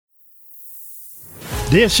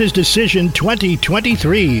This is Decision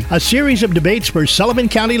 2023, a series of debates for Sullivan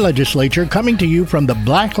County Legislature coming to you from the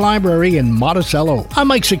Black Library in Monticello. I'm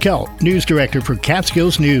Mike Sakell, News Director for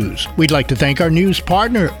Catskills News. We'd like to thank our news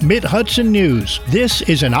partner, Mid-Hudson News. This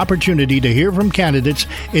is an opportunity to hear from candidates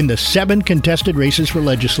in the 7 contested races for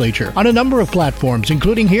legislature on a number of platforms,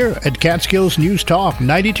 including here at Catskills News Talk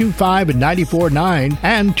 92.5 and 94.9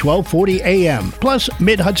 and 1240 AM, plus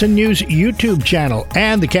Mid-Hudson News YouTube channel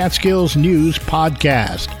and the Catskills News podcast.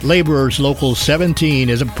 Laborers Local 17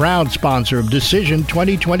 is a proud sponsor of Decision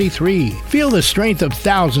 2023. Feel the strength of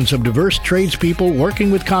thousands of diverse tradespeople working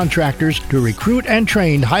with contractors to recruit and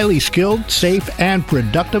train highly skilled, safe, and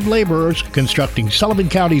productive laborers constructing Sullivan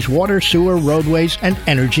County's water, sewer, roadways, and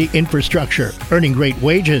energy infrastructure, earning great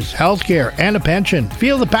wages, health care, and a pension.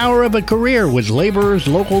 Feel the power of a career with Laborers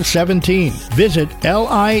Local 17. Visit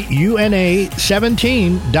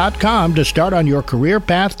LIUNA17.com to start on your career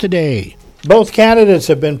path today. Both candidates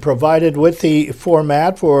have been provided with the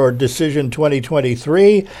format for Decision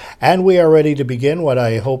 2023, and we are ready to begin what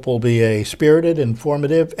I hope will be a spirited,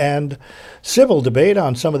 informative, and civil debate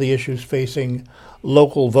on some of the issues facing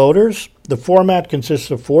local voters. The format consists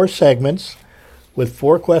of 4 segments with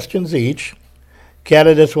 4 questions each.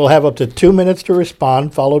 Candidates will have up to 2 minutes to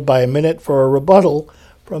respond, followed by a minute for a rebuttal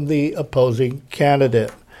from the opposing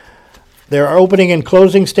candidate. There are opening and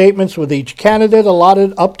closing statements with each candidate,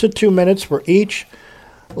 allotted up to 2 minutes for each.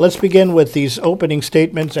 Let's begin with these opening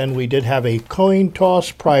statements, and we did have a coin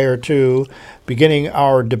toss prior to beginning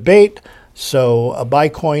our debate. So by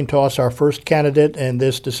coin toss, our first candidate in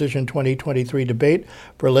this Decision 2023 debate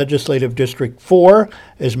for Legislative District 4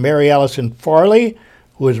 is Maryallison Farley,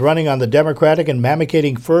 who is running on the Democratic and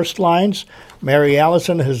Mamakating first lines.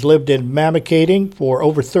 Maryallison has lived in Mamakating for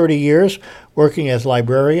over 30 years, working as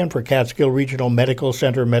librarian for Catskill Regional Medical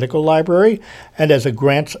Center Medical Library and as a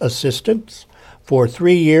grants assistant. For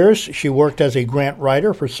 3 years, she worked as a grant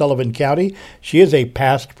writer for Sullivan County. She is a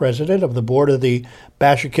past president of the board of the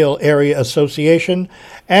Sakell Area Association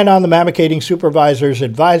and on the Mamakating Supervisors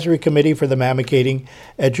Advisory Committee for the Mamakating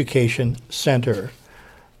Education Center.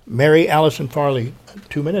 Maryallison Farley,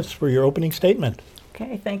 2 minutes for your opening statement.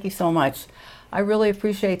 Okay, thank you so much. I really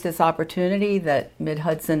appreciate this opportunity that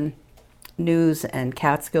Mid-Hudson News and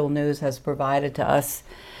Catskill News has provided to us,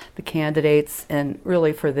 the candidates, and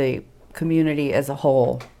really for the community as a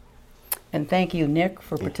whole. And thank you, Nick,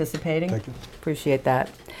 for participating. Thank you. Appreciate that.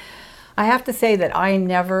 I have to say that I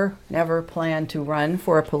never planned to run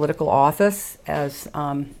for a political office. As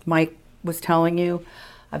Mike was telling you,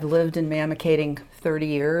 I've lived in Mamakating 30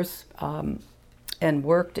 years and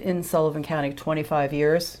worked in Sullivan County 25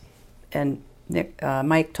 years. And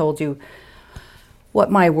Mike told you what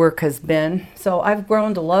my work has been. So I've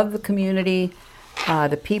grown to love the community,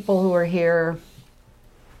 the people who are here,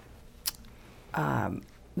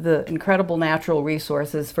 the incredible natural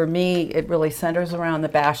resources. For me, it really centers around the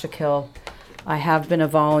Sakell. I have been a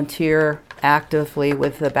volunteer actively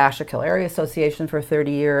with the Sakell Area Association for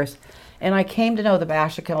 30 years. And I came to know the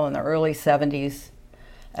Sakell in the early 70s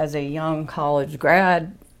as a young college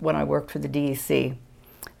grad when I worked for the DEC.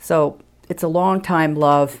 So it's a long time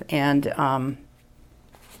love, and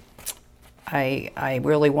I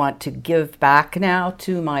really want to give back now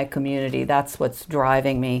to my community. That's what's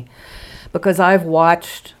driving me, because I've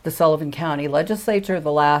watched the Sullivan County Legislature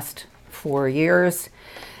the last 4 years,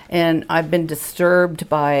 and I've been disturbed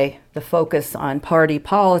by the focus on party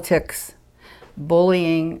politics,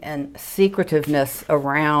 bullying, and secretiveness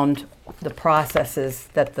around the processes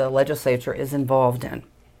that the legislature is involved in.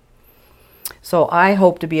 So I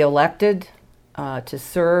hope to be elected to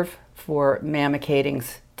serve for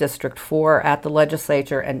Mamakating's District 4 at the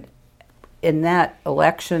legislature, and in that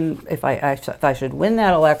election, if I should win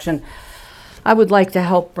that election, I would like to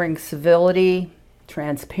help bring civility,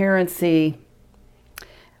 transparency,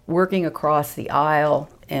 working across the aisle,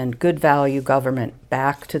 and good value government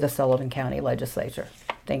back to the Sullivan County Legislature.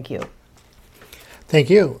 Thank you. Thank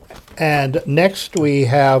you. And next we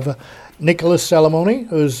have Nicholas Salomone,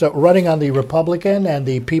 who's running on the Republican and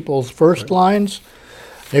the People's First lines.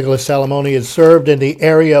 Nicholas Salomone has served in the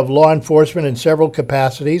area of law enforcement in several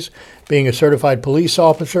capacities, being a certified police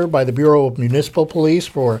officer by the Bureau of Municipal Police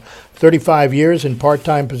for 35 years in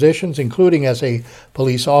part-time positions, including as a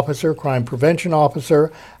police officer, crime prevention officer,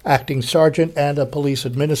 acting sergeant, and a police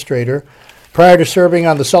administrator. Prior to serving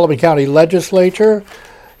on the Sullivan County Legislature,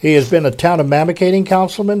 he has been a town of Mamakating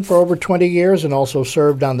councilman for over 20 years and also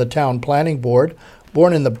served on the town planning board.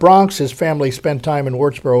 Born in the Bronx, his family spent time in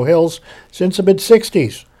Wurtsboro Hills since the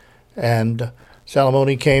mid-'60s. And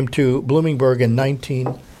Salomone came to Bloomingburg in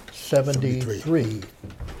 1973.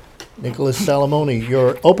 Nicholas Salomone,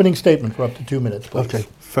 your opening statement for up to 2 minutes, please. Okay.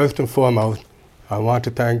 First and foremost, I want to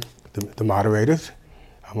thank the moderators.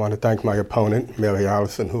 I want to thank my opponent,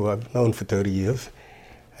 Maryallison, who I've known for 30 years.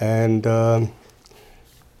 And as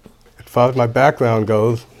far as my background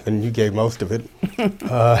goes, and you gave most of it,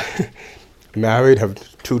 married,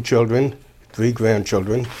 have 2 children, 3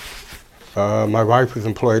 grandchildren. My wife was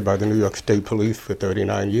employed by the New York State Police for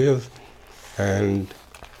 39 years, and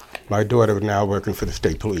my daughter is now working for the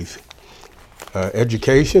State Police.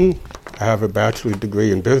 Education, I have a bachelor's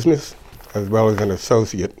degree in business as well as an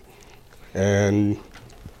associate. And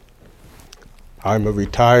I'm a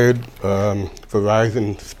retired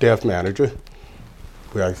Verizon staff manager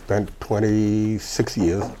where I spent 26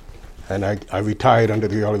 years. And I retired under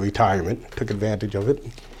the early retirement, took advantage of it.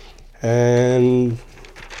 And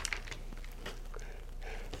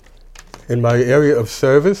in my area of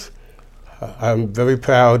service, I'm very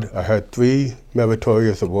proud. I had 3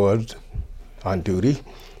 meritorious awards on duty.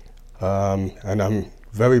 And I'm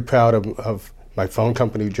very proud of my phone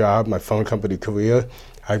company job, my phone company career.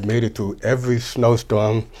 I've made it through every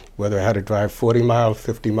snowstorm, whether I had to drive 40 miles,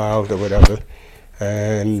 50 miles, or whatever.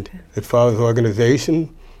 And as far as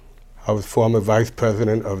organization, I was former vice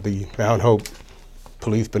president of the Mount Hope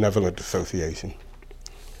Police Benevolent Association.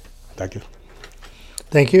 Thank you.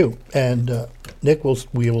 Thank you. And Nick,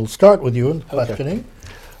 we will start with you in questioning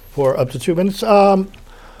for up to 2 minutes.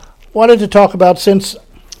 Wanted to talk about, since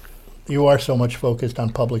you are so much focused on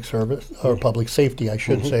public service, or public safety, I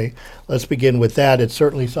should say, let's begin with that. It's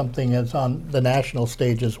certainly something that's on the national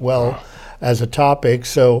stage as well as a topic.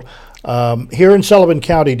 So here in Sullivan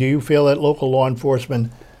County, do you feel that local law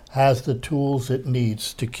enforcement has the tools it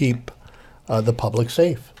needs to keep the public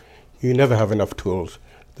safe? You never have enough tools.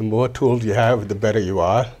 The more tools you have, the better you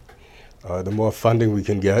are. The more funding we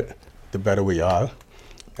can get, the better we are.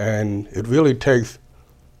 And it really takes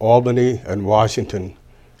Albany and Washington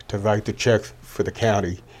to write the checks for the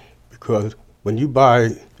county, because when you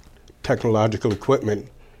buy technological equipment,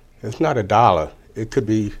 it's not $1. It could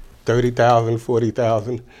be $30,000,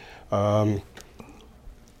 $40,000.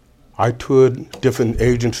 I toured different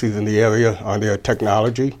agencies in the area on their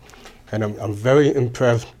technology, and I'm very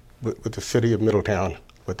impressed with the city of Middletown,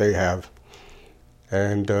 what they have.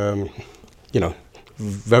 And,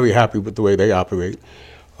 very happy with the way they operate.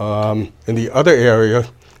 In the other area,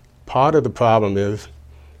 part of the problem is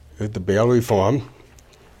the bail reform.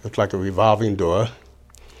 It's like a revolving door.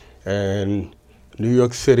 And New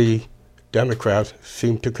York City Democrats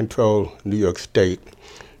seem to control New York State.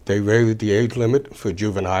 They raised the age limit for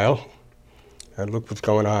juvenile. And look what's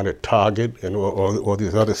going on at Target and all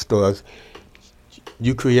these other stores.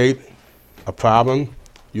 You create a problem,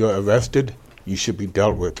 you're arrested, you should be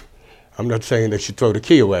dealt with. I'm not saying they should throw the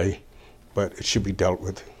key away, but it should be dealt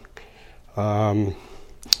with.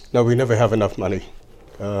 No, we never have enough money.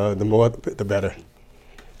 The more, the better.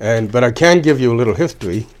 But I can give you a little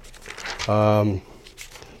history.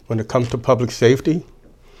 When it comes to public safety,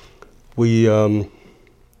 we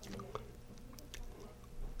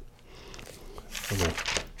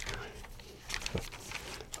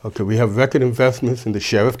we have record investments in the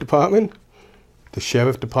Sheriff Department. The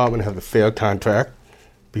Sheriff Department has a fair contract.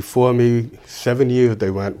 Before me, 7 years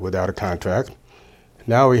they went without a contract.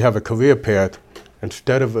 Now we have a career path.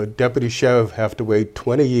 Instead of a deputy sheriff have to wait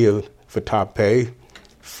 20 years for top pay,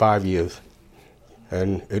 5 years.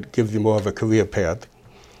 And it gives you more of a career path.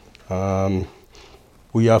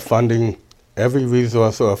 We are funding every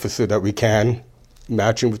resource officer that we can,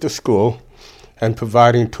 matching with the school, and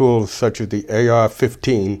providing tools such as the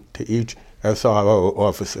AR-15 to each SRO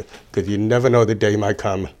officer, because you never know the day might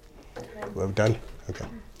come. We're done? Okay.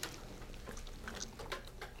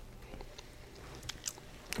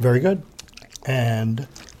 Very good. And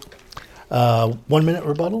 1 minute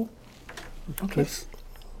rebuttal? Okay.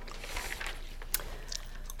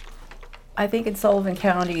 I think in Sullivan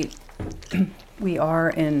County, we are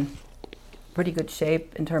in pretty good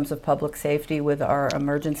shape in terms of public safety with our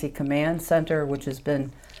emergency command center, which has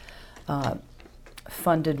been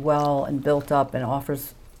funded well and built up and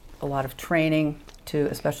offers a lot of training to,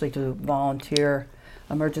 especially to volunteer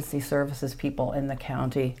emergency services people in the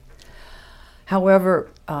county. However,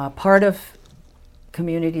 part of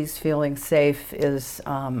communities feeling safe is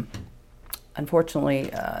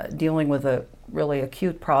unfortunately dealing with a really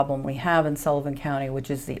acute problem we have in Sullivan County, which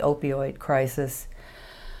is the opioid crisis.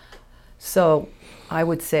 So I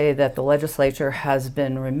would say that the legislature has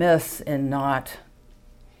been remiss in not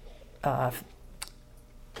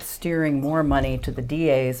steering more money to the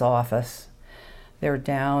DA's office. They're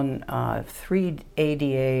down 3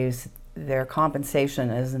 ADAs. Their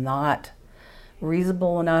compensation is not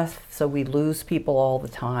reasonable enough so we lose people all the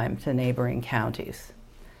time to neighboring counties.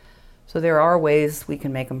 So there are ways we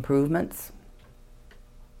can make improvements.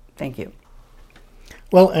 Thank you.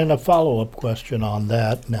 Well, and a follow-up question on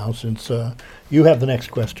that now, since you have the next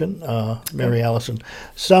question, Maryallison.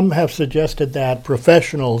 Some have suggested that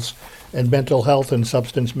professionals in mental health and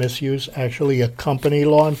substance misuse actually accompany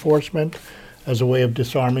law enforcement as a way of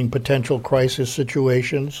disarming potential crisis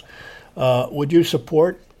situations. Would you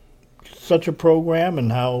support such a program,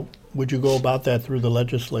 and how would you go about that through the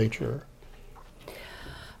legislature?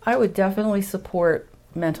 I would definitely support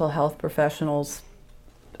mental health professionals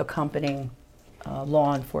accompanying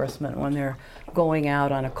law enforcement when they're going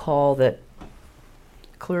out on a call that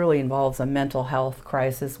clearly involves a mental health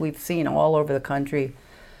crisis. We've seen all over the country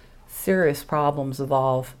serious problems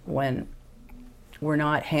evolve when we're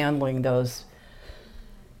not handling those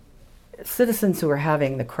citizens who are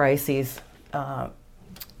having the crises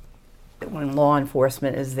when law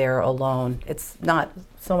enforcement is there alone. It's not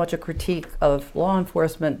so much a critique of law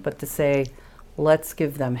enforcement, but to say, let's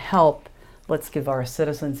give them help, let's give our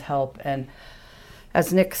citizens help. And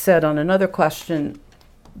as Nick said on another question,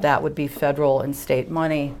 that would be federal and state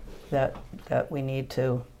money that we need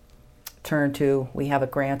to turn to. We have a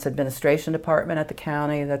grants administration department at the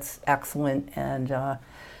county that's excellent, and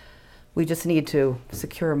we just need to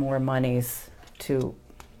secure more monies to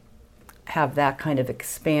have that kind of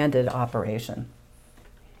expanded operation.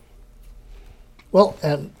 Well,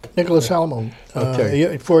 and Nicholas Salomone,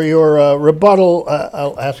 Okay. for your rebuttal,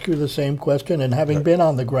 I'll ask you the same question. And having been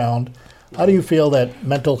on the ground, how do you feel that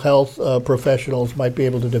mental health professionals might be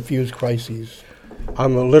able to diffuse crises?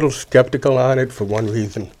 I'm a little skeptical on it for one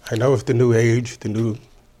reason. I know it's the new age, the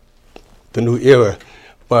new era,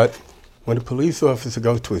 but when a police officer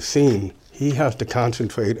goes to a scene, he has to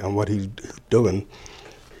concentrate on what he's doing.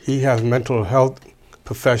 He has mental health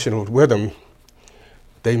professionals with him.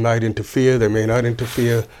 They might interfere, they may not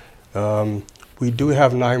interfere. We do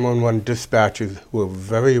have 911 dispatchers who are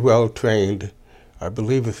very well trained. I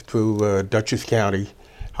believe it's through Dutchess County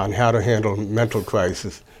on how to handle mental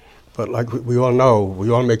crisis. But like we all know, we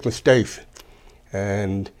all make mistakes.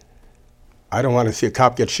 And I don't want to see a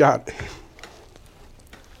cop get shot.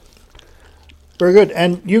 Very good.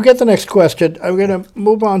 And you get the next question. I'm going to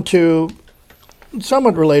move on to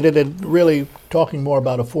somewhat related and really talking more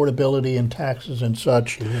about affordability and taxes and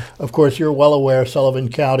such. Mm-hmm. Of course, you're well aware Sullivan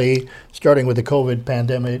County, starting with the COVID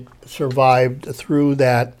pandemic, survived through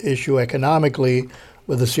that issue economically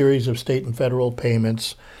with a series of state and federal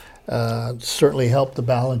payments. Certainly helped the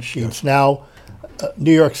balance sheets. Yeah. Now,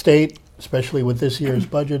 New York State, especially with this year's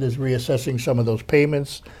budget, is reassessing some of those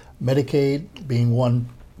payments, Medicaid being one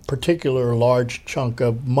particular large chunk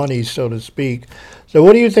of money, so to speak. So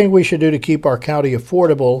what do you think we should do to keep our county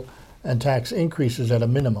affordable and tax increases at a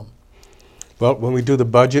minimum? Well, when we do the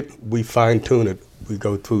budget, we fine-tune it. We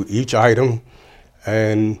go through each item,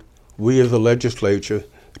 and we as a legislature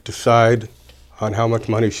decide on how much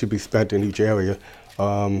money should be spent in each area.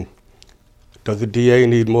 Does the DA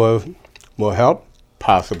need more help?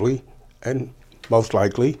 Possibly, and most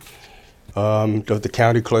likely. Does the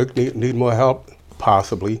county clerk need more help?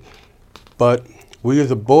 Possibly. But we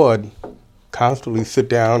as a board constantly sit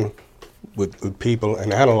down with people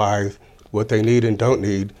and analyze what they need and don't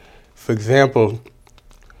need. For example,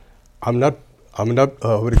 I'm not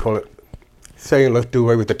saying let's do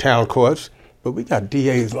away with the town courts, but we got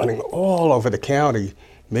DAs running all over the county.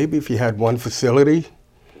 Maybe if you had one facility,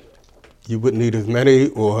 you wouldn't need as many,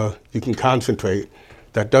 or you can concentrate.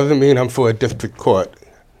 That doesn't mean I'm for a district court.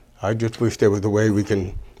 I just wish there was a way we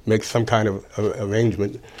can make some kind of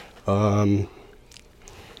arrangement.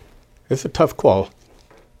 It's a tough call.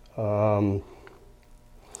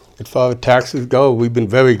 As far as taxes go, we've been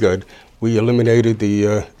very good. We eliminated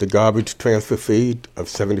the garbage transfer fee of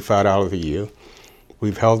 $75 a year.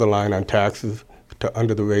 We've held the line on taxes to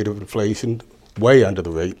under the rate of inflation, way under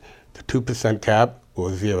the rate, the 2% cap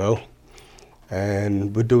or zero.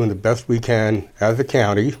 And we're doing the best we can as a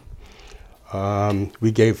county.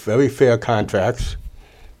 We gave very fair contracts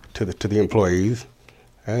to the employees,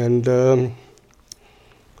 and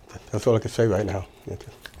that's all I can say right now.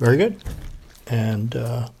 Very good. And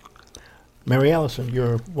Maryallison,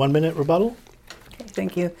 your 1 minute rebuttal? Okay,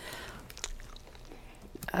 thank you.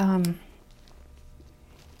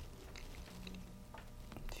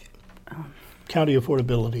 County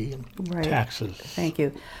affordability and right. Taxes. Thank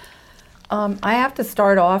you. I have to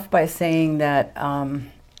start off by saying that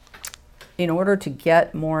in order to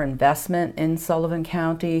get more investment in Sullivan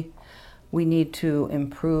County, we need to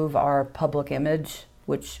improve our public image,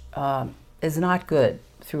 which is not good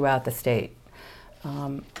throughout the state.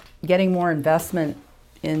 Getting more investment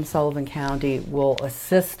in Sullivan County will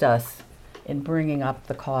assist us in bringing up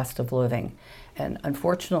the cost of living. And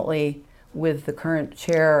unfortunately, with the current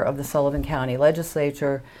chair of the Sullivan County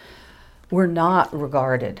Legislature, we're not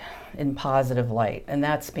regarded in positive light, and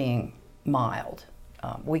that's being mild.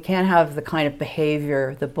 We can't have the kind of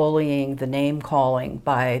behavior, the bullying, the name calling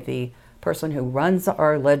by the person who runs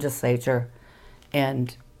our legislature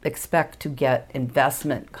and expect to get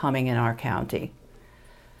investment coming in our county.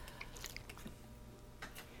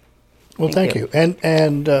 Well, thank you. And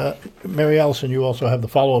Maryallison, you also have the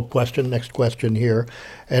follow-up question, next question here.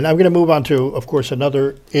 And I'm going to move on to, of course,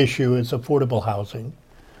 another issue is affordable housing.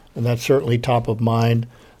 And that's certainly top of mind,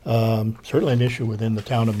 certainly an issue within the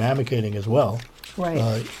town of Mamakating as well.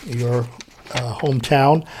 Right. Your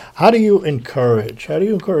hometown. How do you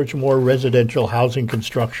encourage more residential housing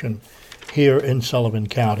construction here in Sullivan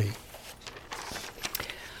County?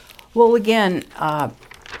 Well, again,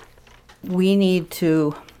 we need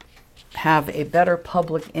to have a better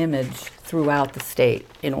public image throughout the state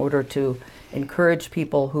in order to encourage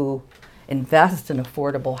people who invest in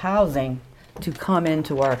affordable housing to come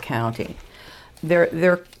into our county.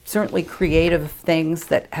 There are certainly creative things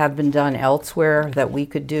that have been done elsewhere that we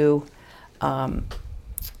could do.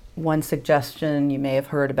 One suggestion, you may have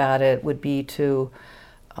heard about it, would be to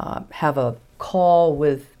have a call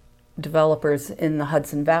with developers in the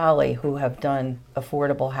Hudson Valley who have done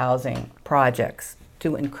affordable housing projects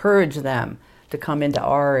to encourage them to come into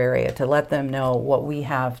our area, to let them know what we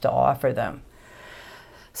have to offer them.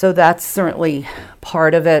 So that's certainly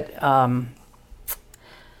part of it.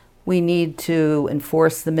 We need to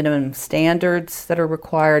enforce the minimum standards that are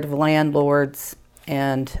required of landlords.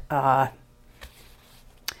 And I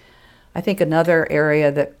think another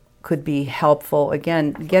area that could be helpful,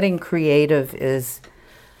 again, getting creative is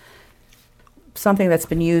something that's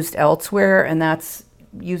been used elsewhere, and that's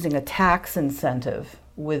using a tax incentive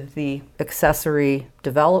with the accessory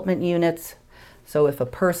development units. So if a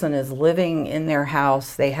person is living in their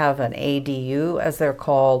house, they have an ADU, as they're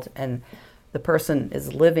called, and the person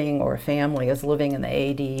is living, or a family is living in the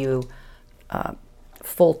ADU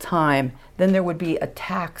full-time, then there would be a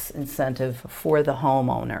tax incentive for the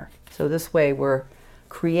homeowner. So this way we're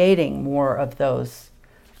creating more of those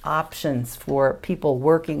options for people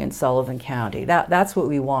working in Sullivan County. That's what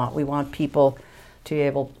we want. We want people to be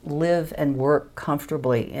able to live and work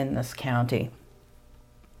comfortably in this county.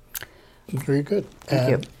 Very good. Thank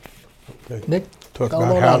you. Okay. Nick, Talk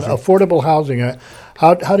about housing. affordable housing.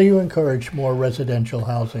 How do you encourage more residential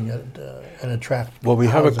housing and attract Well, we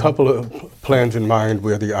have housing? a couple of plans in mind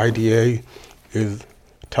where the IDA is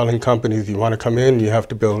telling companies you want to come in, you have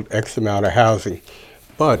to build X amount of housing.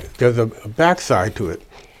 But there's a backside to it.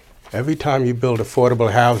 Every time you build affordable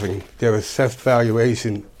housing, their assessed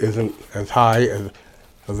valuation isn't as high as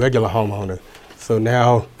a regular homeowner. So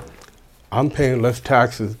now I'm paying less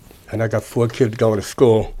taxes, and I got 4 kids going to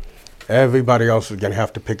school. Everybody else is going to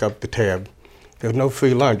have to pick up the tab. There's no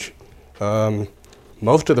free lunch.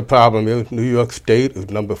 Most of the problem is New York State is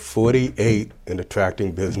number 48 in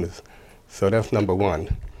attracting business. So that's number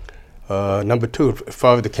one. Number two, as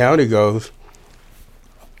far as the county goes,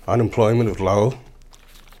 unemployment is low.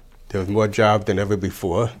 There's more jobs than ever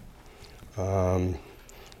before. We're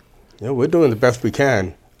doing the best we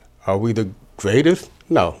can. Are we the greatest?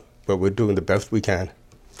 No, but we're doing the best we can.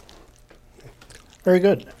 Very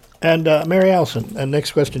good. And Maryallison, and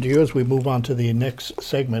next question to you as we move on to the next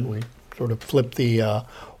segment. We sort of flip the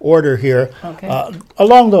order here. Okay.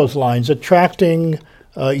 Along those lines, attracting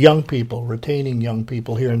young people, retaining young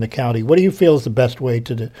people here in the county. What do you feel is the best way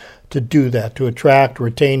to do that, to attract,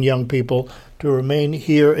 retain young people, to remain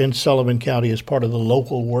here in Sullivan County as part of the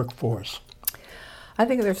local workforce? I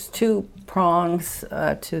think there's 2 prongs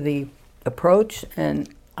to the approach, and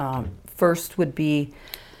first would be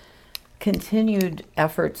continued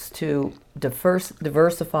efforts to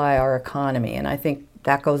diversify our economy, and I think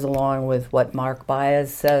that goes along with what Mark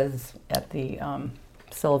Baez says at the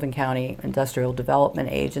Sullivan County Industrial Development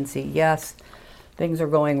Agency. Yes, things are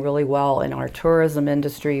going really well in our tourism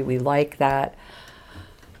industry. We like that.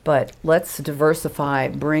 But let's diversify,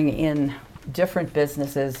 bring in different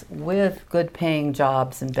businesses with good paying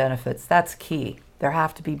jobs and benefits. That's key. There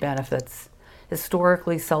have to be benefits.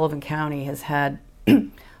 Historically, Sullivan County has had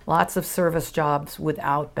lots of service jobs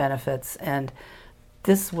without benefits, and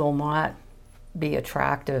this will not be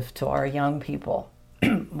attractive to our young people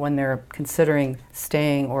when they're considering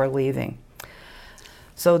staying or leaving.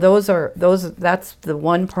 So that's the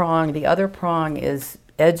one prong. The other prong is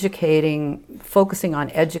focusing on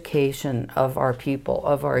education of our people,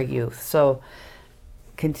 of our youth. So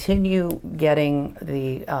continue getting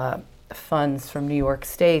the funds from New York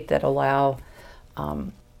State that allow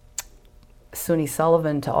SUNY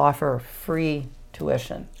Sullivan to offer free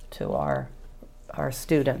tuition to our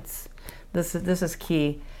students. This is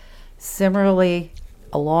key. Similarly,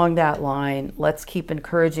 along that line, let's keep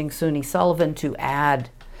encouraging SUNY Sullivan to add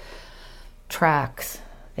tracks.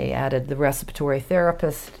 They added the respiratory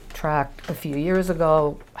therapist track a few years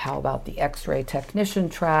ago. How about the x-ray technician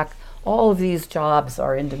track? All of these jobs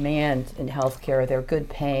are in demand in healthcare. They're good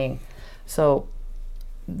paying. So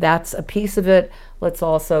that's a piece of it. Let's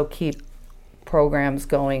also keep programs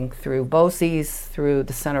going through BOCES, through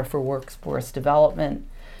the Center for Workforce Development.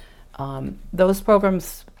 Those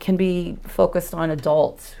programs can be focused on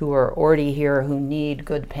adults who are already here, who need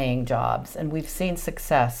good paying jobs. And we've seen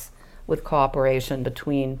success with cooperation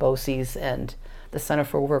between BOCES and the Center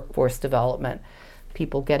for Workforce Development,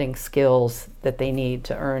 people getting skills that they need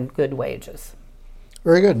to earn good wages.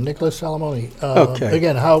 Very good. Nicholas Salomone. Okay.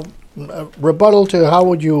 Again, rebuttal to how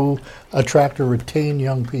would you attract or retain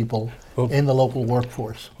young people in the local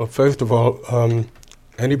workforce? Well, first of all,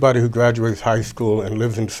 anybody who graduates high school and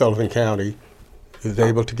lives in Sullivan County is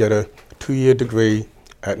able to get a 2-year degree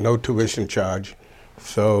at no tuition charge.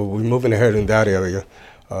 So we're moving ahead in that area.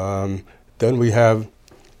 Then we're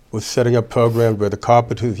setting up programs where the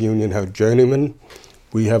Carpenters Union have journeymen.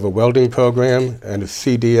 We have a welding program and a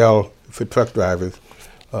CDL for truck drivers.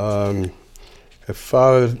 As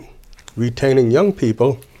far as retaining young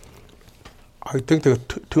people, I think there's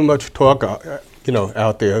too much talk out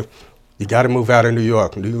there. You got to move out of New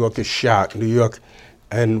York. New York is shot. New York,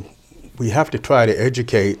 and we have to try to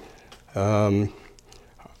educate.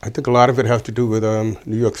 I think a lot of it has to do with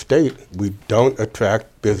New York State. We don't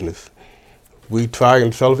attract business. We try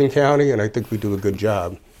in Sullivan County, and I think we do a good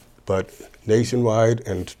job. But nationwide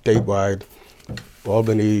and statewide,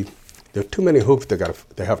 Albany, there are too many hoops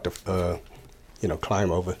they have to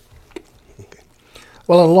climb over. Okay.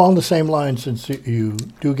 Well, along the same line, since you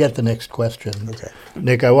do get the next question, okay.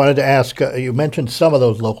 Nick, I wanted to ask, you mentioned some of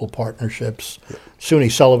those local partnerships. Yeah.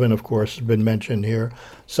 SUNY Sullivan, of course, has been mentioned here.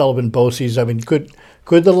 Sullivan BOCES, I mean,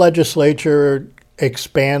 could the legislature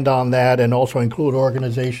expand on that and also include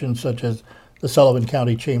organizations such as the Sullivan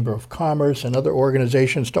County Chamber of Commerce and other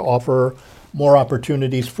organizations to offer more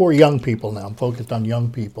opportunities for young people now? I'm focused on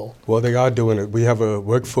young people. Well, they are doing it. We have a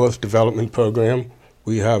workforce development program.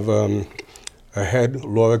 We have a head,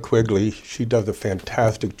 Laura Quigley. She does a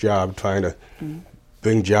fantastic job trying to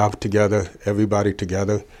bring jobs together, everybody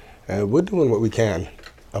together. And we're doing what we can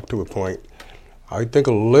up to a point. I think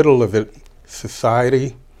a little of it,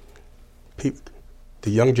 society, the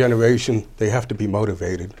young generation, they have to be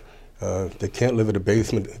motivated. They can't live in a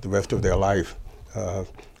basement the rest of their life.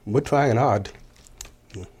 We're trying hard.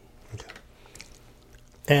 Yeah. Okay.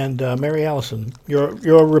 And Maryallison,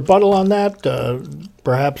 your rebuttal on that,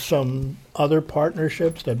 perhaps some other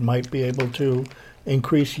partnerships that might be able to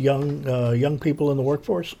increase young people in the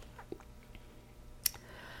workforce?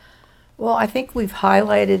 Well, I think we've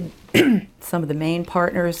highlighted some of the main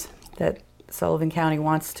partners that Sullivan County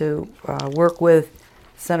wants to work with.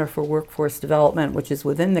 Center for Workforce Development, which is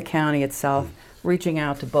within the county itself, reaching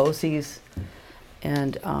out to BOCES.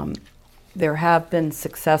 And there have been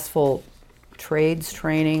successful trades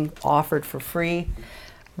training offered for free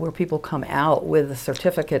where people come out with a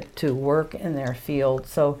certificate to work in their field.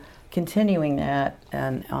 So continuing that,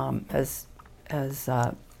 and as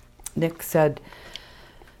Nick said,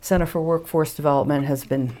 Center for Workforce Development has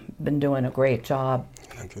been doing a great job.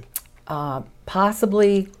 Thank you.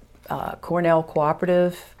 Possibly Cornell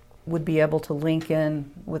Cooperative would be able to link in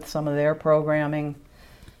with some of their programming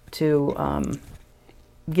to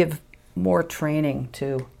give more training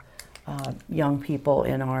to young people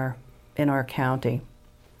in our county.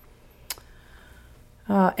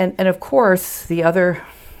 And of course, the other,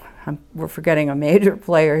 we're forgetting a major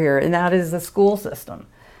player here, and that is the school system,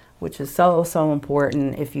 which is so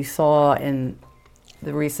important. If you saw in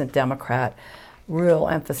the recent Democrat, real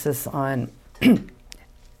emphasis on,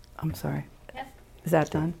 I'm sorry, yes. Is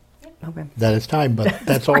that done? Yep. Okay. That is time, but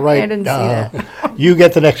that's all right. I didn't see that. You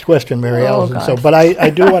get the next question, Maryallison. Oh, but I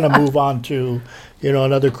do want to move on to,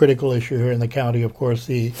 another critical issue here in the county, of course,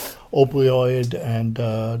 the opioid and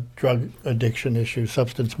drug addiction issue,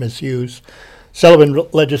 substance misuse. Sullivan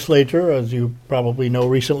Legislature, as you probably know,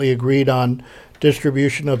 recently agreed on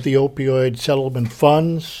distribution of the opioid settlement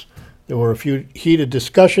funds. There were a few heated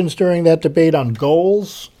discussions during that debate on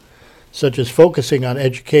goals, such as focusing on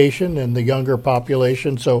education and the younger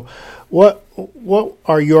population. So what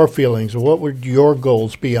are your feelings, or what would your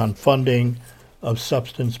goals be on funding of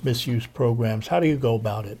substance misuse programs? How do you go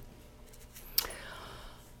about it?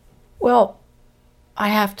 Well, I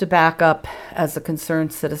have to back up as a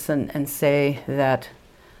concerned citizen and say that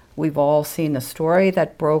We've all seen the story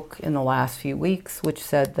that broke in the last few weeks, which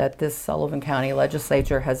said that this Sullivan County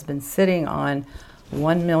legislature has been sitting on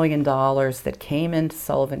 $1 million that came into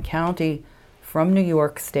Sullivan County from New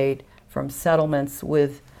York State from settlements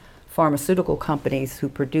with pharmaceutical companies who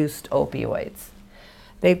produced opioids.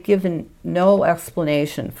 They've given no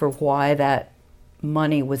explanation for why that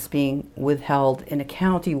money was being withheld in a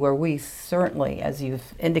county where we certainly, as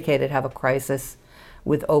you've indicated, have a crisis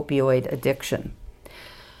with opioid addiction.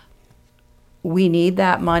 We need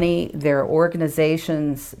that money. There are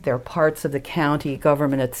organizations, there are parts of the county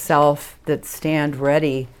government itself that stand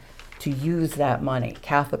ready to use that money.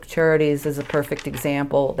 Catholic Charities is a perfect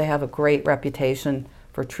example. They have a great reputation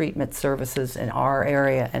for treatment services in our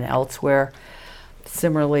area and elsewhere.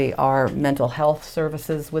 Similarly, our mental health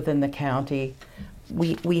services within the county.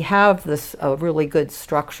 We have this really good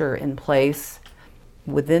structure in place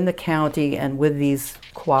within the county and with these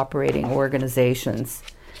cooperating organizations.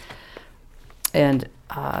 And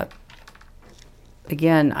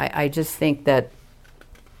again, I just think that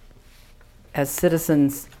as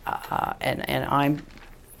citizens, and I'm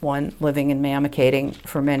one living in Mamakating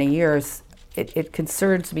for many years, it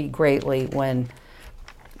concerns me greatly when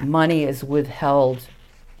money is withheld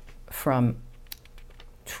from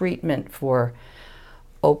treatment for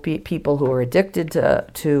people who are addicted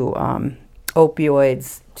to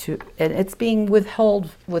opioids, and it's being withheld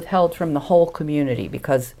from the whole community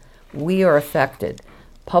because we are affected.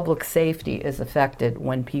 Public safety is affected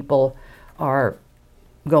when people are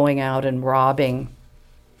going out and robbing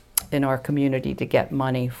in our community to get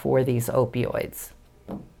money for these opioids.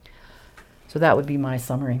 So that would be my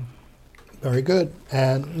summary. Very good.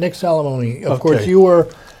 And Nick Salomone, of course, you were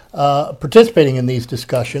participating in these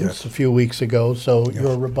discussions a few weeks ago, so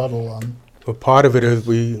your rebuttal on... Well, part of it is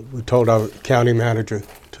we told our county manager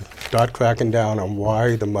to start cracking down on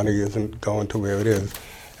why the money isn't going to where it is.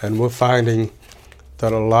 And we're finding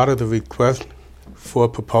that a lot of the requests for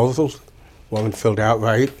proposals weren't filled out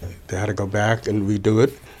right. They had to go back and redo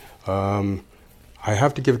it. I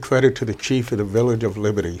have to give credit to the chief of the Village of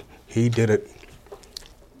Liberty. He did it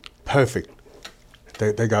perfect.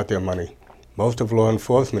 They got their money. Most of law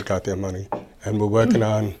enforcement got their money, and we're working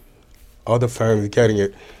on other firms getting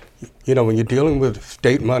it. You know, when you're dealing with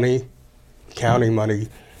state money, county money,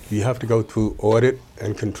 you have to go through audit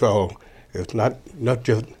and control. It's not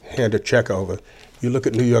just hand a check over. You look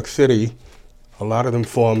at New York City, a lot of them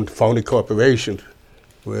formed phony corporations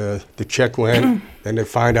where the check went, then they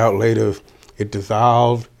find out later it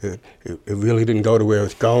dissolved, it really didn't go to where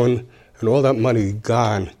it's going, and all that money is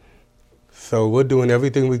gone. So we're doing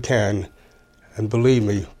everything we can, and believe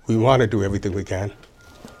me, we want to do everything we can.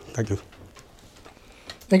 Thank you.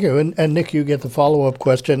 Thank you. And Nick, you get the follow-up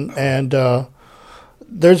question. And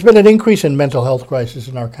there's been an increase in mental health crisis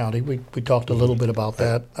in our county. We talked a little bit about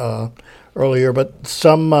that earlier, but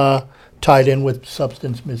some tied in with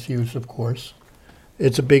substance misuse, of course.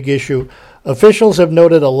 It's a big issue. Officials have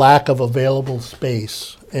noted a lack of available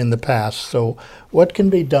space in the past. So what can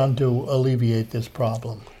be done to alleviate this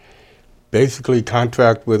problem? Basically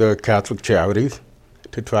contract with our Catholic Charities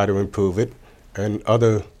to try to improve it, and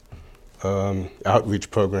other outreach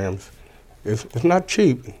programs. It's not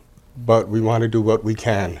cheap, but we want to do what we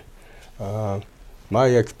can.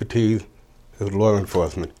 My expertise is law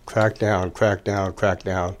enforcement. Crack down, crack down, crack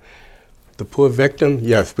down. The poor victim,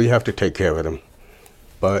 yes, we have to take care of them.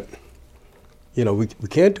 But, you know, we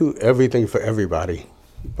can't do everything for everybody,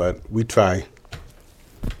 but we try.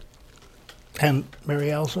 And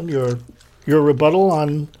Maryallison, your rebuttal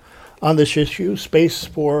on this issue, space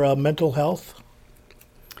for mental health?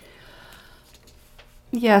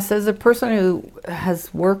 Yes, as a person who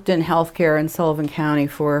has worked in healthcare in Sullivan County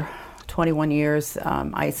for 21 years,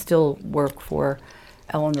 I still work for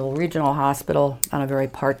Ellenville Regional Hospital on a very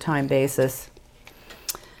part-time basis.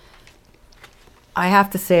 I have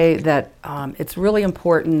to say that it's really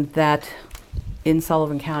important that in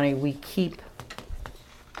Sullivan County we keep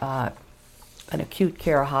an acute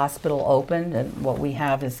care hospital open, and what we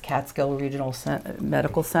have is Catskills Regional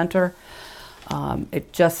Medical Center.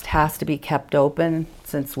 It just has to be kept open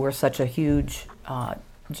since we're such a huge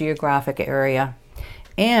geographic area.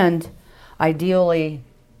 And ideally,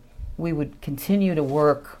 we would continue to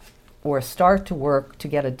work or start to work to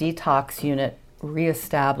get a detox unit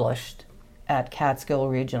reestablished at Catskill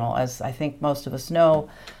Regional. As I think most of us know,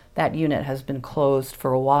 that unit has been closed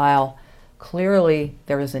for a while. Clearly,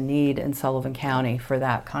 there is a need in Sullivan County for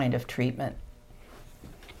that kind of treatment.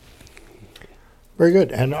 Very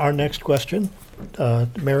good. And our next question,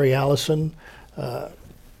 Maryallison.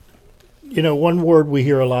 You know, one word we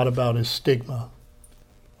hear a lot about is stigma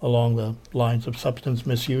along the lines of substance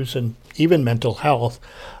misuse and even mental health.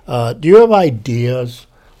 Do you have ideas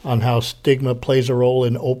on how stigma plays a role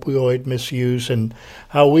in opioid misuse and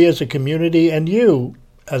how we as a community and you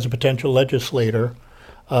as a potential legislator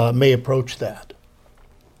may approach that?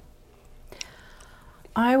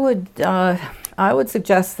 I would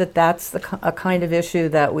suggest that that's a kind of issue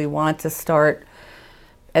that we want to start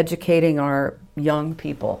educating our young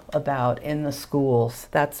people about in the schools.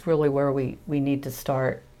 That's really where we need to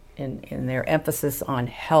start in their emphasis on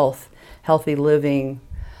health, healthy living,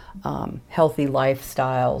 healthy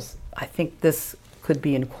lifestyles. I think this could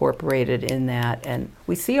be incorporated in that. And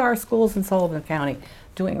we see our schools in Sullivan County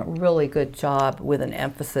doing a really good job with an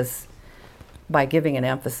emphasis, by giving an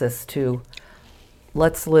emphasis to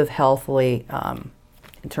let's live healthily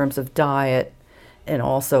in terms of diet and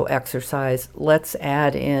also exercise. Let's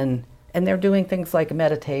add in, and they're doing things like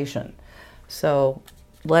meditation. So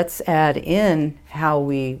let's add in how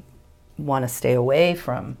we want to stay away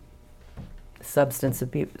from substances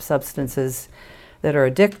that are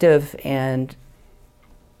addictive, and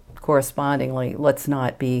correspondingly, let's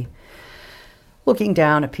not be looking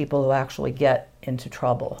down at people who actually get into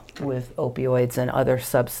trouble with opioids and other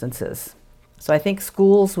substances. So I think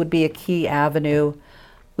schools would be a key avenue.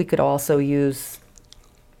 We could also use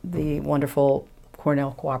the wonderful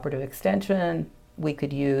Cornell Cooperative Extension. We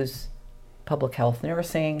could use public health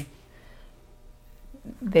nursing.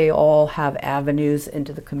 They all have avenues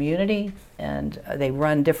into the community, and they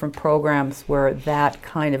run different programs where that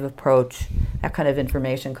kind of approach, that kind of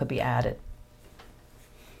information could be added.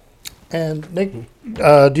 And Nick,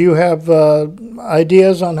 do you have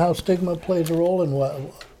ideas on how stigma plays a role in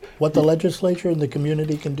what the legislature and the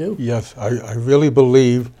community can do? Yes, I really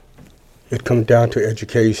believe it comes down to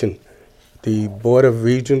education. The Board of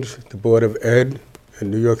Regents, the Board of Ed in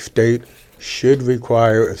New York State should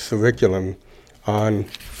require a curriculum on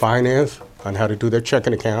finance, on how to do their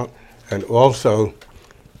checking account, and also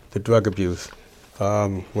the drug abuse.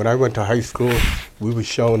 When I went to high school, we were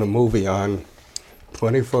shown a movie on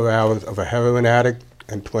 24 hours of a heroin addict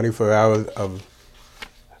and 24 hours of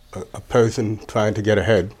a person trying to get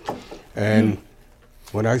ahead. And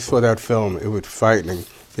when I saw that film, it was frightening.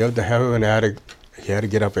 You have the heroin addict, he had to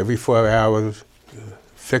get up every 4 hours,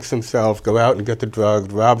 fix himself, go out and get the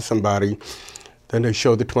drugs, rob somebody. Then they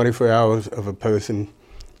show the 24 hours of a person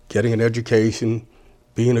getting an education,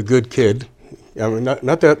 being a good kid. I mean,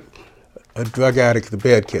 not that a drug addict is a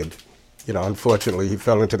bad kid. You know, unfortunately, he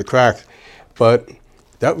fell into the cracks. But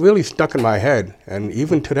that really stuck in my head, and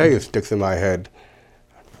even today it sticks in my head.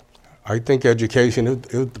 I think education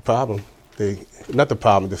is the problem. Not the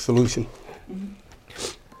problem, the solution.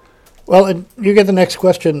 Well, and you get the next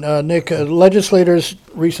question, Nick. Legislators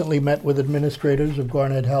recently met with administrators of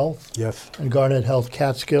Garnet Health. Yes. And Garnet Health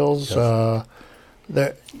Catskills. Yes.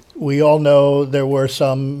 We all know there were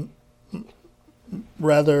some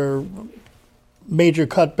rather major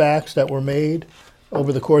cutbacks that were made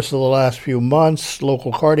over the course of the last few months.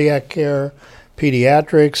 Local cardiac care,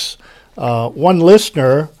 pediatrics. One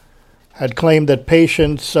listener had claimed that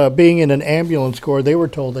patients being in an ambulance corps, they were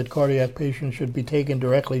told that cardiac patients should be taken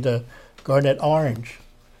directly to Garnet Orange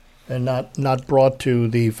and not brought to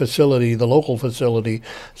the facility, the local facility.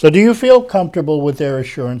 So do you feel comfortable with their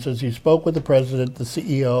assurances? You spoke with the president, the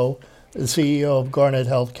CEO of Garnet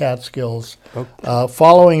Health Catskills. Okay.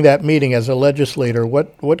 Following that meeting as a legislator,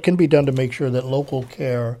 what can be done to make sure that local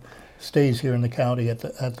care stays here in the county at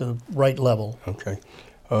the right level? Okay.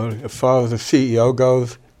 As far as the CEO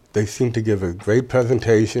goes, they seem to give a great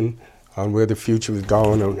presentation on where the future is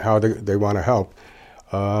going and how they want to help.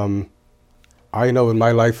 I know in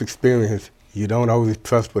my life experience, you don't always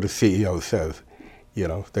trust what a CEO says. You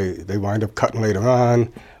know, they wind up cutting later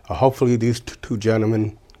on. Hopefully these two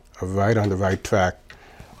gentlemen are right on the right track.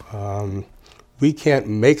 We can't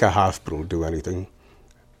make a hospital do anything,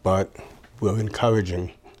 but we're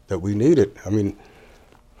encouraging that we need it. I mean,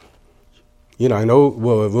 you know, I know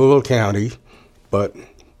we're a rural county, but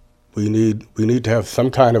we need to have some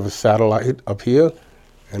kind of a satellite up here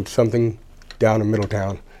and something down in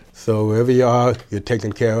Middletown. So wherever you are, you're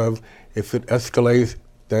taken care of. If it escalates,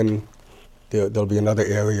 then there'll be another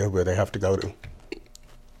area where they have to go to.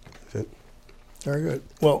 That's it. Very good.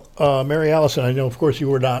 Well, Maryallison, I know, of course, you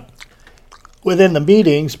were not within the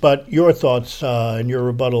meetings, but your thoughts and your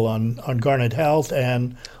rebuttal on Garnet Health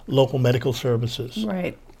and local medical services.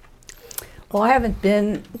 Right. Well, I haven't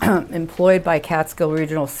been employed by Catskill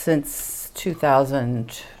Regional since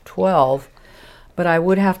 2012, but I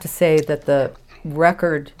would have to say that the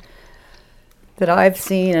record that I've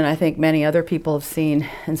seen, and I think many other people have seen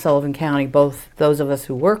in Sullivan County, both those of us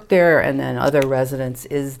who work there and then other residents,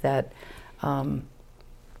 is that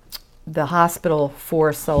the hospital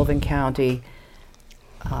for Sullivan County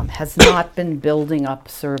has not been building up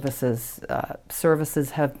services.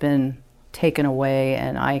 Services have been taken away,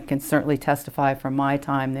 and I can certainly testify from my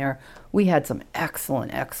time there. We had some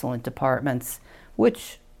excellent departments,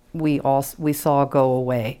 which we saw go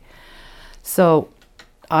away. So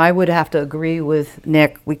I would have to agree with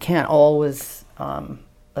Nick. We can't always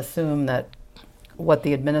assume that what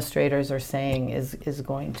the administrators are saying is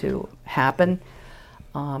going to happen.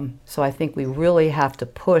 So I think we really have to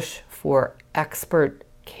push for expert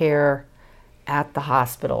care at the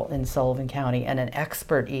hospital in Sullivan County and an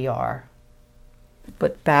expert ER,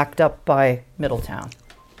 but backed up by Middletown.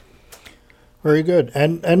 Very good.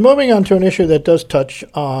 And moving on to an issue that does touch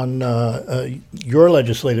on your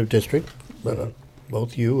legislative district,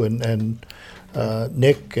 both you and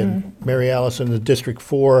Nick and Maryallison, the District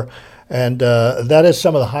 4, and that is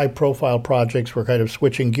some of the high-profile projects. We're kind of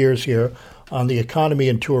switching gears here on the economy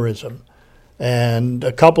and tourism. And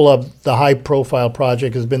a couple of the high-profile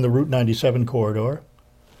project has been the Route 97 corridor,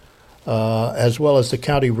 as well as the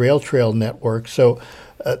County Rail Trail Network. So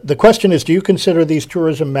the question is, do you consider these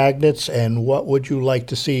tourism magnets, and what would you like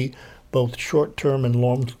to see both short-term and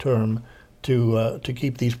long-term to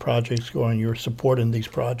keep these projects going? Your support in these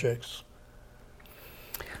projects?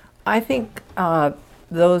 I think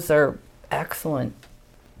those are excellent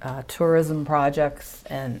tourism projects,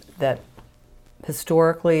 and that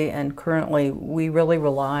historically and currently we really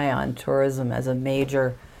rely on tourism as a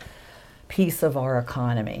major piece of our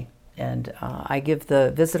economy. And I give the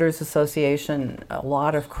Visitors Association a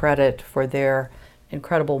lot of credit for their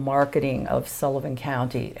incredible marketing of Sullivan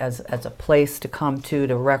County as a place to come to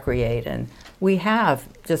recreate. And we have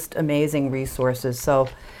just amazing resources. So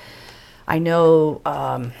I know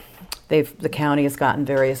the county has gotten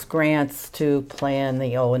various grants to plan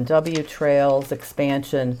the O&W trails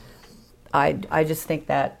expansion. I just think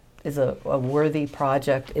that is a worthy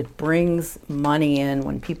project. It brings money in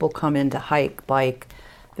when people come in to hike, bike.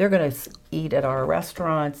 They're going to eat at our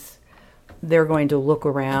restaurants. They're going to look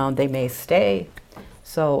around. They may stay.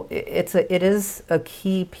 So it is a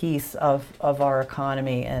key piece of our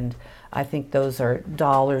economy, and I think those are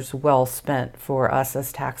dollars well spent for us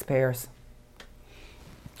as taxpayers.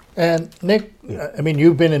 And Nick, I mean,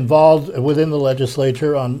 you've been involved within the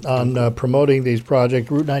legislature on promoting these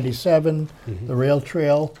projects, Route 97, the rail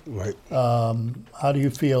trail. Right. How do you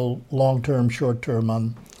feel long-term, short-term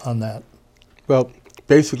on that? Well,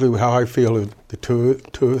 basically how I feel is the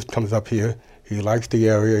tourist comes up here, he likes the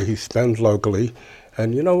area, he spends locally,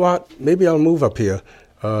 and you know what, maybe I'll move up here.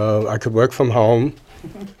 I could work from home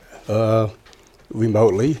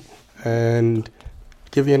remotely, and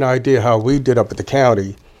give you an idea how we did up at the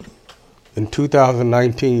county. In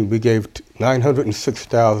 2019, we gave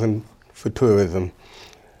 $906,000 for tourism.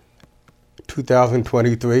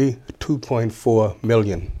 2023, $2.4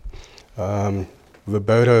 million.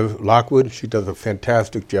 Roberta Lockwood, she does a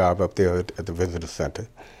fantastic job up there at the visitor center.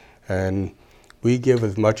 And we give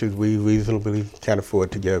as much as we reasonably can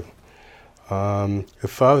afford to give. As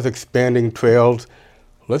far as expanding trails,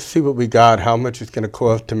 let's see what we got, how much it's going to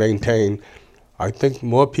cost to maintain. I think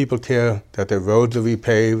more people care that their roads are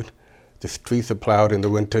repaved, the streets are plowed in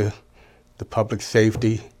the winter, the public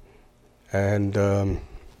safety, and the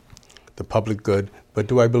public good. But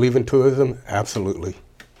do I believe in tourism? Absolutely.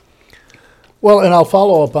 Well, and I'll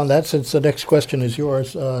follow up on that since the next question is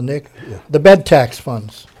yours, Nick. Yeah. The bed tax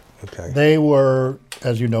funds. Okay. They were,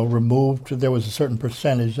 as you know, removed. There was a certain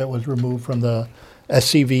percentage that was removed from the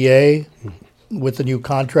SCVA with the new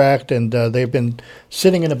contract, and they've been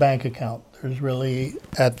sitting in a bank account. There's really,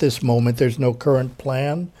 at this moment, there's no current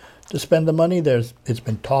plan to spend the money. It's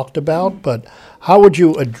been talked about, but how would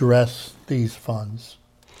you address these funds?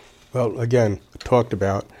 Well, again, talked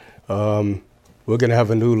about. We're going to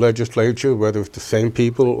have a new legislature, whether it's the same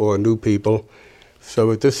people or new people.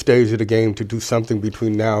 So at this stage of the game, to do something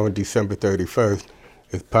between now and December 31st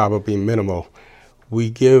is probably minimal. We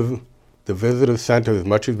give the visitor center as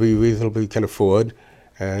much as we reasonably can afford.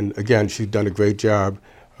 And again, she's done a great job.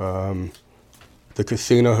 The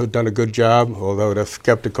casino has done a good job, although they're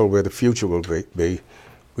skeptical where the future will be.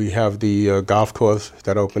 We have the golf course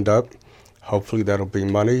that opened up. Hopefully that'll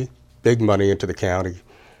bring money, big money into the county.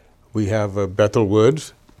 We have Bethel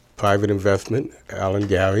Woods, private investment, Alan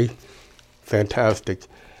Gary, fantastic.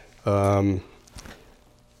 The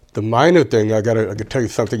minor thing, I gotta tell you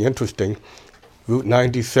something interesting. Route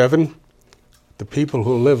 97, the people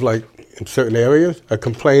who live like in certain areas are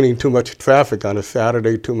complaining too much traffic on a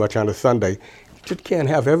Saturday, too much on a Sunday. You just can't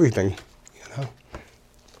have everything, you know.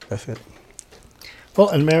 That's it. Well,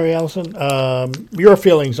 and Maryallison, your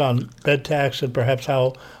feelings on bed tax and perhaps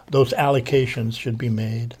how those allocations should be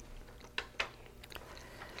made?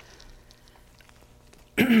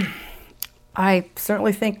 I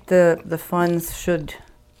certainly think the funds should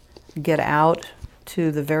get out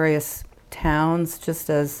to the various towns, just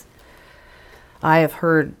as I have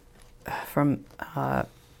heard from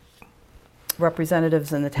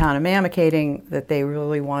representatives in the town of Mamakating that they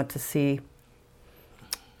really want to see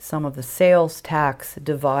some of the sales tax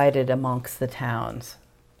divided amongst the towns.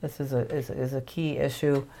 This is a key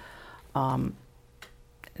issue. And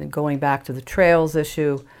going back to the trails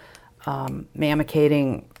issue,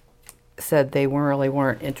 Mamakating said they really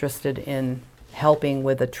weren't interested in helping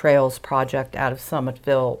with a trails project out of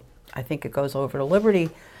Summitville. I think it goes over to Liberty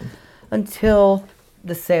until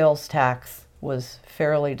the sales tax was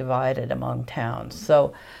fairly divided among towns.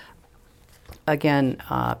 So again,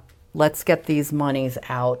 let's get these monies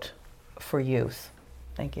out for use.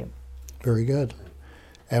 Thank you. Very good.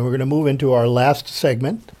 And we're going to move into our last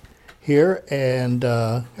segment here and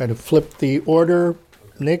kind of flip the order.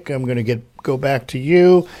 Nick, I'm going to go back to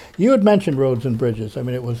you. You had mentioned roads and bridges. I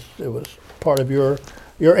mean, it was part of your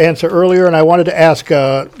answer earlier, and I wanted to ask.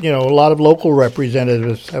 A lot of local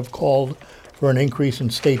representatives have called for an increase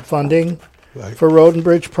in state funding for road and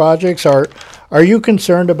bridge projects. Are you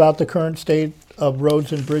concerned about the current state of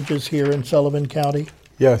roads and bridges here in Sullivan County?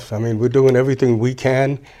 Yes, I mean, we're doing everything we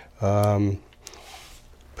can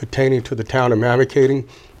pertaining to the town of Mamakating.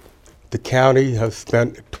 The county has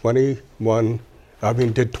spent 21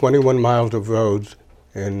 miles of roads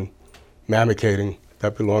in Mamakating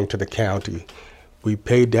that belong to the county. We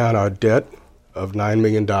paid down our debt of $9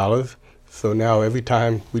 million, so now every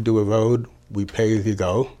time we do a road, we pay as you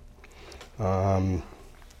go. I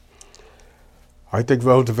think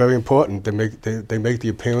roads are very important. They make the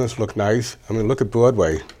appearance look nice. I mean, look at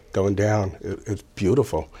Broadway going down. It's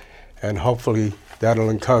beautiful. And hopefully that'll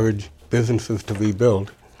encourage businesses to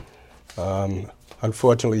rebuild.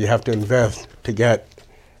 Unfortunately, you have to invest to get,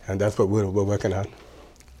 and that's what we're working on.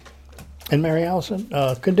 And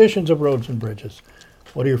Maryallison, conditions of roads and bridges.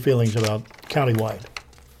 What are your feelings about countywide?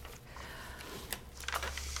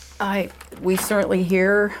 We certainly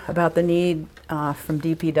hear about the need from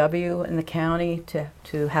DPW in the county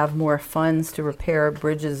to have more funds to repair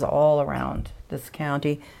bridges all around this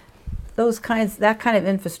county. That kind of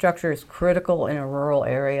infrastructure is critical in a rural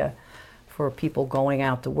area for people going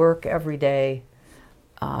out to work every day,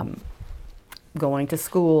 going to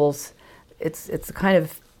schools. It's the kind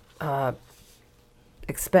of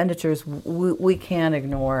expenditures we can't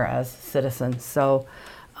ignore as citizens. So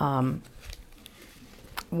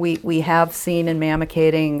we have seen in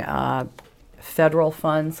Mamakating federal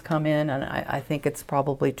funds come in, and I think it's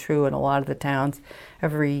probably true in a lot of the towns.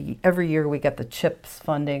 Every year we get the CHIPS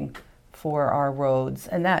funding for our roads,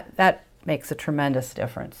 and that makes a tremendous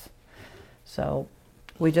difference. So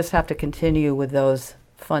we just have to continue with those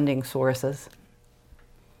funding sources.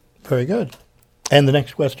 Very good. And the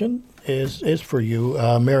next question is for you,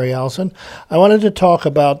 Maryallison. I wanted to talk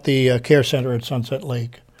about the care center at Sunset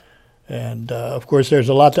Lake. And, of course, there's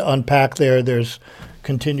a lot to unpack there. There's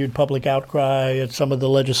continued public outcry at some of the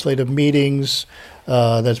legislative meetings.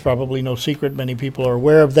 That's probably no secret. Many people are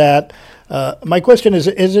aware of that. My question is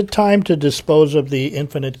it time to dispose of the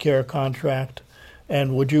Infinite Care contract?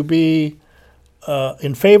 And would you be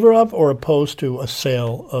in favor of or opposed to a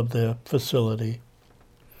sale of the facility?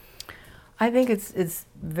 I think it's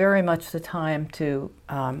very much the time to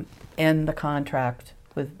end the contract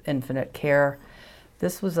with Infinite Care.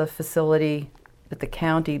 This was a facility that the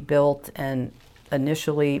county built and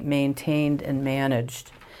initially maintained and managed.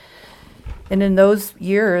 And in those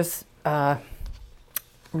years,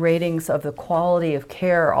 ratings of the quality of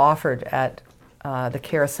care offered at the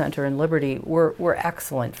care center in Liberty were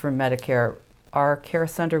excellent for Medicare. Our care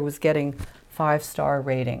center was getting 5-star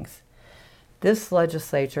ratings. This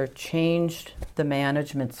legislature changed the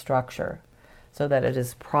management structure so that it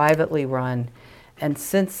is privately run. And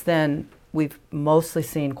since then, we've mostly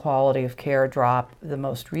seen quality of care drop. The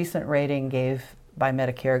most recent rating by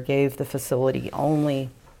Medicare gave the facility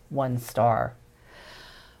only 1 star.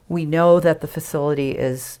 We know that the facility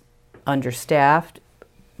is understaffed.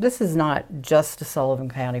 This is not just a Sullivan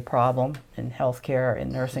County problem in healthcare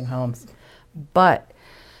and nursing homes, but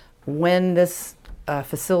when this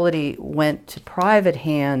facility went to private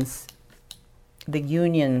hands, the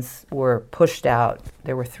unions were pushed out.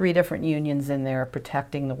 There were 3 different unions in there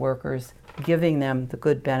protecting the workers, giving them the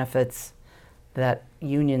good benefits that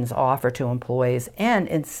unions offer to employees and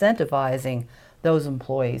incentivizing those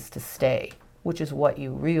employees to stay, which is what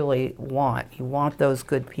you really want. You want those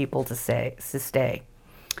good people to stay.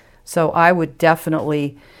 So I would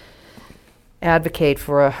definitely advocate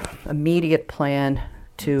for an immediate plan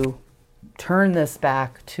to turn this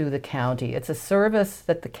back to the county. It's a service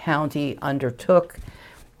that the county undertook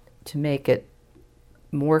to make it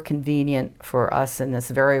more convenient for us in this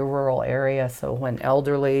very rural area. So when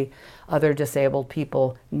elderly, other disabled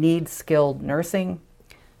people need skilled nursing,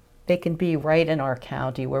 they can be right in our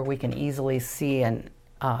county where we can easily see and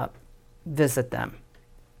visit them.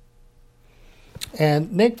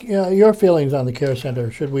 And Nick, your feelings on the care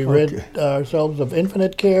center? Should we rid ourselves of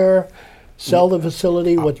Infinite Care, sell the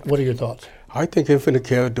facility? What are your thoughts? I think Infinite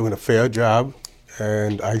Care is doing a fair job,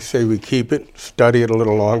 and I say we keep it, study it a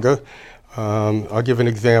little longer. I'll give an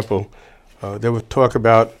example. There was talk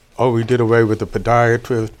about, we did away with the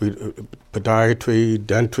podiatrist, podiatry,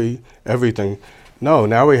 dentistry, everything. No,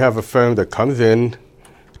 now we have a firm that comes in,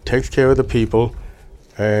 takes care of the people,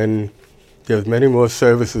 and there's many more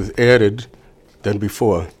services added than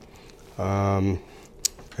before.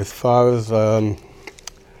 As far as the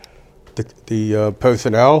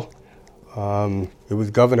personnel, it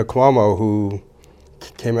was Governor Cuomo who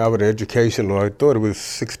came out with an education law. I thought it was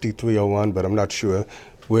 6301, but I'm not sure,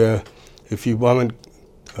 where if you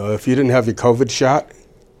didn't have your COVID shot,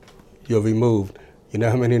 you're removed. You know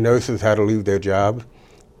how many nurses had to leave their job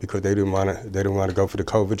because they didn't want to go for the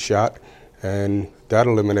COVID shot, and that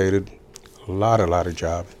eliminated a lot of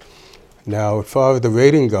jobs. Now, as far as the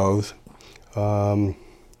rating goes,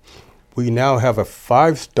 we now have a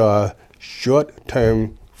 5-star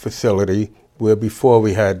short-term facility where before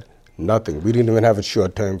we had nothing. We didn't even have a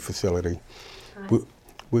short-term facility.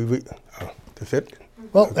 That's it?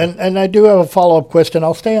 Well, Okay. and I do have a follow-up question.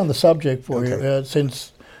 I'll stay on the subject for you Okay.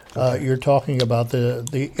 since you're talking about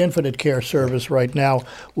the Infinite Care service right now.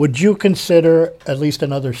 Would you consider at least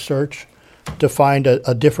another search to find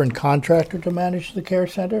a different contractor to manage the care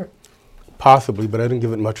center? Possibly, but I didn't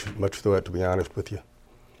give it much thought, to be honest with you.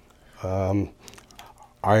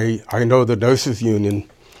 I know the nurses union,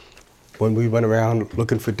 when we went around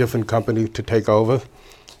looking for different companies to take over,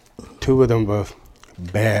 2 of them were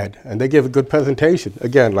bad, and they gave a good presentation.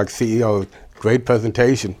 Again, like CEO, great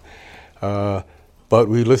presentation. But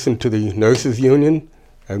we listened to the nurses union,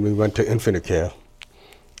 and we went to Infinite Care.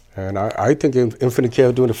 And I think Infinite Care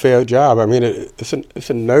is doing a fair job. I mean, it's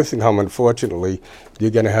a nursing home, unfortunately.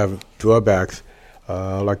 You're going to have drawbacks,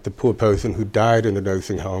 like the poor person who died in the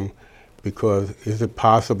nursing home, because is it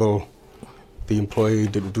possible the employee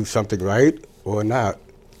didn't do something right or not?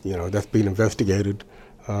 You know, that's being investigated.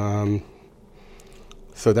 So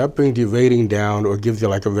that brings your rating down or gives you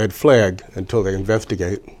like a red flag until they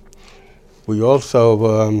investigate. We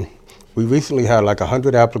also, we recently had like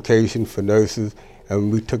 100 applications for nurses,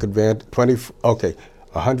 and we took advantage,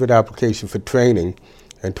 100 applications for training,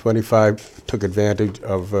 and 25 took advantage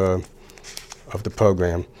of the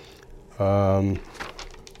program. Let's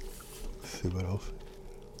see what else.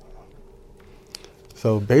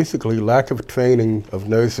 So basically, lack of training of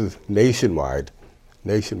nurses nationwide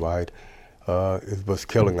is what's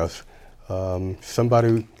killing us.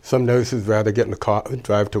 Some nurses rather get in a car and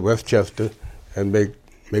drive to Westchester and make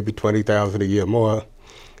maybe $20,000 a year more.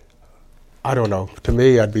 I don't know. To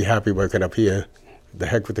me, I'd be happy working up here. The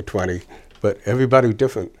heck with the 20. But everybody's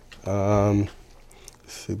different. Let's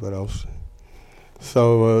see what else.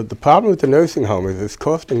 So the problem with the nursing home is it's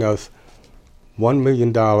costing us $1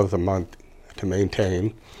 million a month to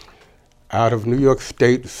maintain. Out of New York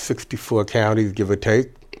State, 64 counties, give or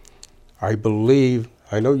take. I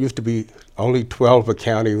know it used to be only 12 a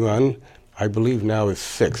county run. I believe now it's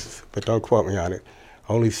 6, but don't quote me on it.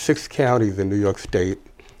 Only 6 counties in New York State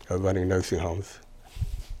are running nursing homes.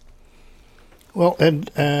 Well,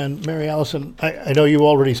 and Maryallison, I know you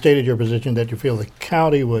already stated your position that you feel the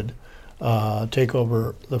county would take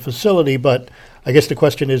over the facility, but I guess the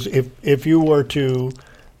question is, if you were to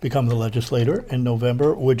become the legislator in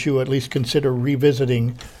November, would you at least consider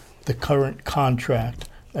revisiting the current contract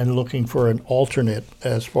and looking for an alternate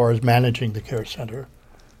as far as managing the care center?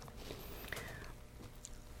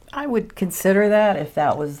 I would consider that if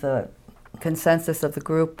that was the consensus of the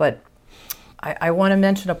group, but I want to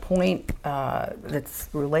mention a point that's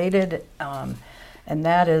related, and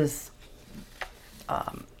that is,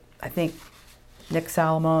 I think Nick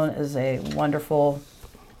Salomone is a wonderful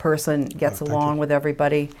person, gets along with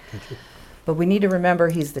everybody, but we need to remember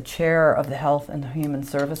he's the chair of the Health and Human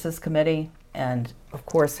Services Committee, and of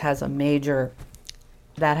course has a major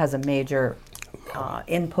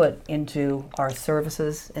input into our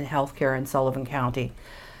services in healthcare in Sullivan County.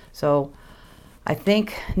 So I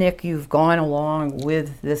think, Nick, you've gone along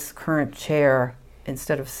with this current chair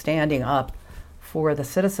instead of standing up for the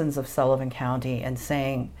citizens of Sullivan County and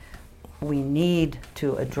saying we need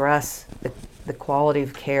to address the quality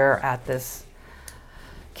of care at this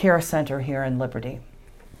care center here in Liberty.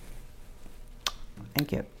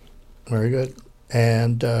 Thank you. Very good.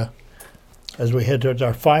 And As we head towards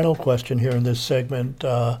our final question here in this segment,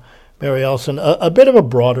 Maryallison, a bit of a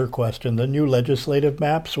broader question. The new legislative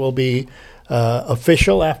maps will be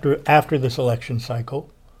official after this election cycle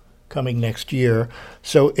coming next year.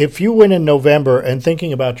 So if you win in November, and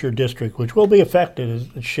thinking about your district, which will be affected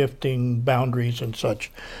as shifting boundaries and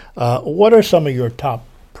such, what are some of your top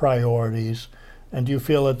priorities? And do you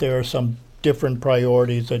feel that there are some different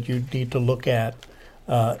priorities that you need to look at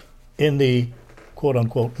in the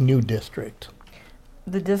quote-unquote new district?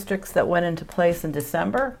 The districts that went into place in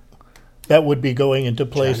December? That would be going into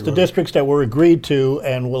place. January. The districts that were agreed to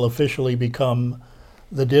and will officially become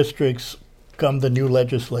the districts come the new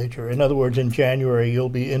legislature. In other words, in January, you'll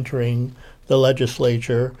be entering the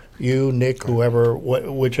legislature. You, Nick, whoever,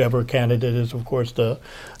 whichever candidate is, of course, the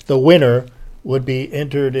winner, would be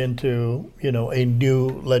entered into, a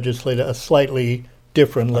new a slightly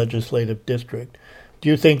different legislative district. Do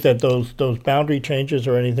you think that those boundary changes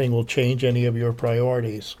or anything will change any of your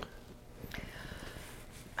priorities?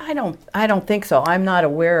 I don't think so. I'm not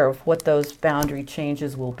aware of what those boundary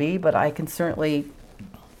changes will be, but I can certainly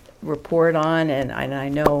report on, and I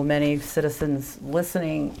know many citizens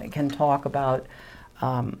listening can talk about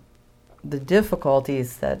the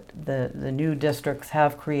difficulties that the new districts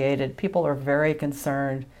have created. People are very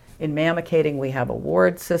concerned. In Mamakating, we have a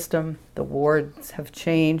ward system. The wards have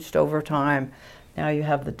changed over time. Now you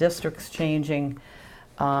have the districts changing.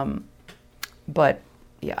 But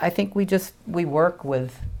yeah, I think we work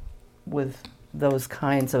with those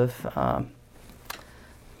kinds of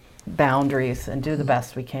boundaries and do the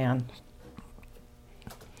best we can.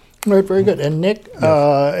 Right, very good. And Nick,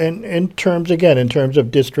 in terms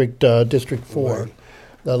of District 4, right,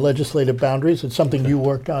 the legislative boundaries, it's something you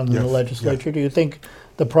worked on in the legislature. Yes. Do you think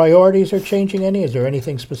the priorities are changing any? Is there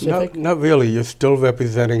anything specific? Not really. You're still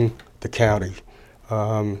representing the county.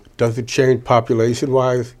 Does it change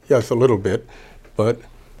population-wise? Yes, a little bit. But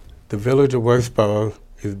the village of Westboro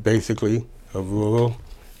is basically a rural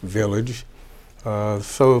village.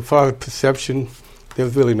 So as far as perception,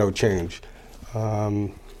 there's really no change.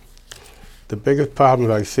 The biggest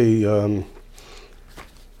problem I see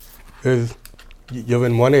is you're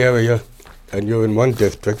in one area and you're in one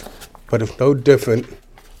district, but it's no different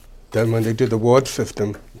than when they did the ward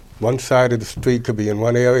system. One side of the street could be in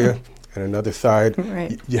one area and another side.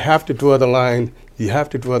 Right. You have to draw the line. You have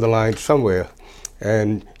to draw the line somewhere,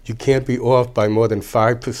 and you can't be off by more than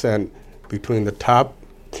 5% between the top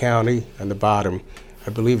county and the bottom. I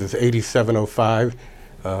believe it's 8705.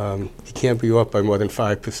 You can't be off by more than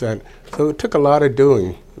 5%. So it took a lot of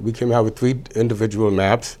doing. We came out with 3 individual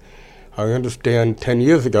maps. I understand 10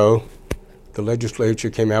 years ago, the legislature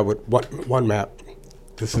came out with one map.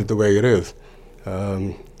 This is the way it is.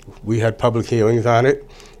 We had public hearings on it,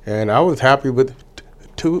 and I was happy with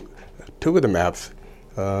two of the maps.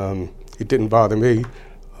 It didn't bother me.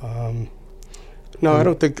 No, I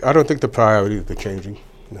don't think the priorities are changing.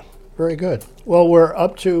 No. Very good. Well, we're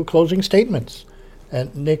up to closing statements.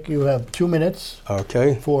 And Nick, you have 2 minutes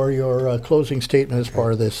for your closing statement as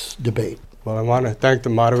part of this debate. Well, I want to thank the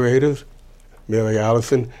moderators,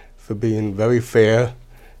 Maryallison, for being very fair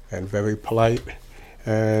and very polite.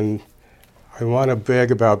 And I want to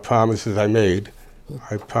brag about promises I made.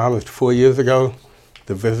 I promised 4 years ago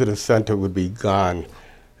the visitor center would be gone.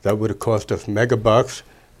 That would have cost us megabucks.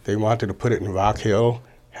 They wanted to put it in Rock Hill.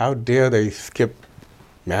 How dare they skip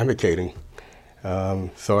Mamakating?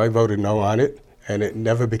 So I voted no on it, and it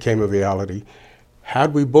never became a reality.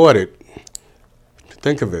 Had we bought it,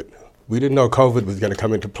 think of it, we didn't know COVID was going to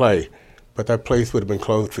come into play, but that place would have been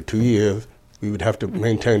closed for 2 years. We would have to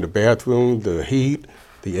maintain the bathroom, the heat,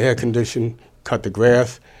 the air condition, cut the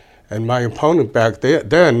grass. And my opponent back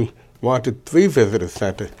then wanted 3 visitor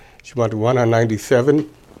centers. She wanted one on 97,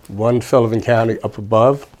 one Sullivan County up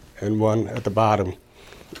above, and one at the bottom.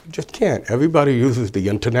 You just can't. Everybody uses the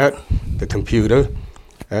internet, the computer,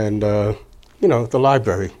 and the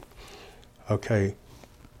library. Okay.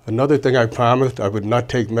 Another thing I promised, I would not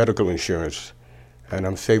take medical insurance, and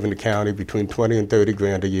I'm saving the county between 20 and 30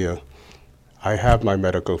 grand a year. I have my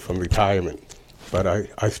medical from retirement, but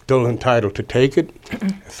I still entitled to take it,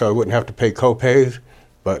 so I wouldn't have to pay co-pays,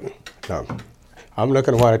 but no. I'm not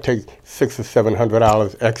going to want to take $600 or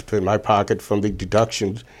 $700 extra in my pocket from the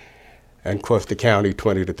deductions and cost the county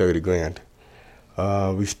 20 to 30 grand.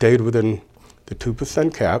 We stayed within the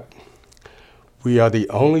 2% cap. We are the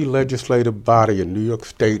only legislative body in New York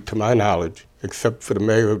State, to my knowledge, except for the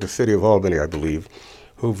mayor of the city of Albany, I believe,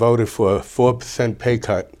 who voted for a 4% pay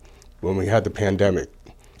cut when we had the pandemic.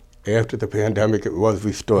 After the pandemic, it was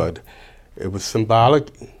restored. It was symbolic,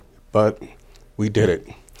 but we did it.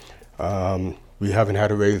 We haven't had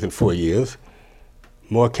a raise in 4 years.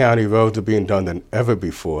 more county roads are being done than ever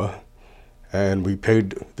before, and we paid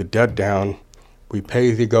the debt down. We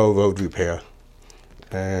pay-as-you-go road repair.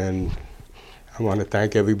 And I want to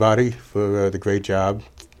thank everybody for the great job.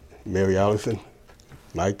 Maryallison,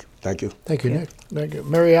 Mike, thank you. Thank you, Nick. Thank you.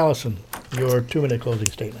 Maryallison, your 2-minute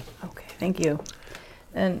closing statement. Okay, thank you.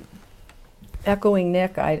 And echoing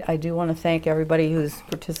Nick, I do want to thank everybody who's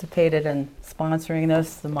participated in sponsoring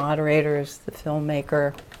this, the moderators, the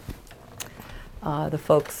filmmaker, the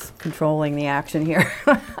folks controlling the action here.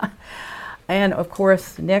 And of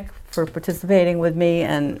course, Nick for participating with me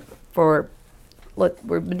and for,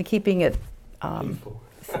 we've been keeping it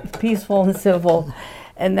peaceful and civil.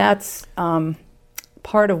 And that's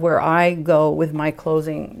part of where I go with my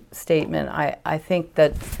closing statement. I think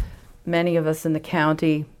that many of us in the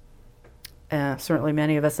county, certainly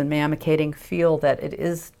many of us in Mamakating, feel that it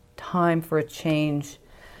is time for a change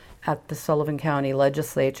at the Sullivan County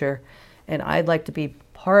Legislature. And I'd like to be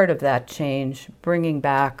part of that change, bringing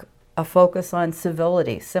back a focus on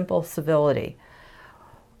civility, simple civility.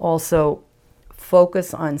 Also,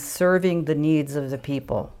 focus on serving the needs of the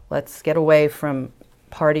people. Let's get away from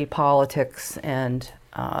party politics and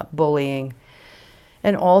bullying.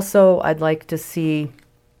 And also, I'd like to see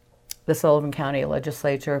the Sullivan County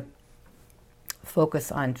Legislature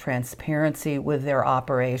focus on transparency with their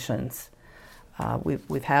operations.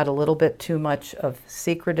 We've had a little bit too much of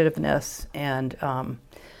secretiveness, and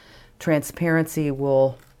transparency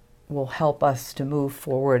will help us to move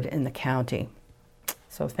forward in the county.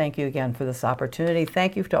 So thank you again for this opportunity.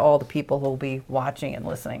 Thank you to all the people who will be watching and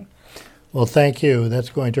listening. Well, thank you. That's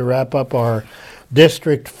going to wrap up our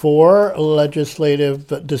District 4 Legislative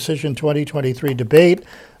Decision 2023 debate.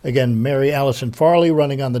 Again, Maryallison Farley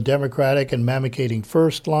running on the Democratic and Mamakating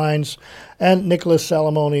First lines, and Nicholas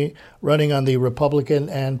Salomone running on the Republican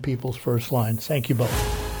and People's First lines. Thank you both.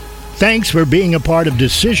 Thanks for being a part of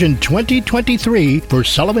Decision 2023 for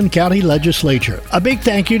Sullivan County Legislature. A big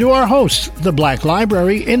thank you to our hosts, the Black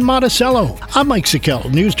Library in Monticello. I'm Mike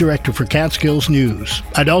Sakell, News Director for Catskills News.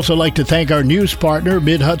 I'd also like to thank our news partner,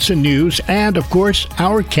 Mid-Hudson News, and, of course,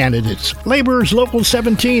 our candidates. Laborers Local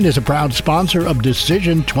 17 is a proud sponsor of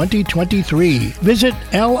Decision 2023. Visit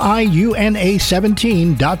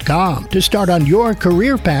liuna17.com to start on your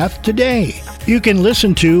career path today. You can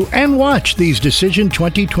listen to and watch these Decision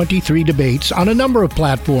 2023 debates on a number of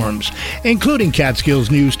platforms, including Catskills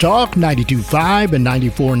News Talk 92.5 and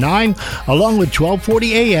 94.9, along with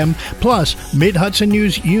 1240 AM, plus Mid-Hudson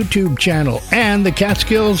News YouTube channel and the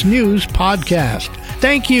Catskills News podcast.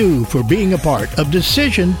 Thank you for being a part of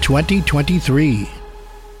Decision 2023.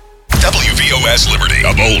 WVOS Liberty,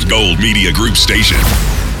 a Bold Gold Media Group station.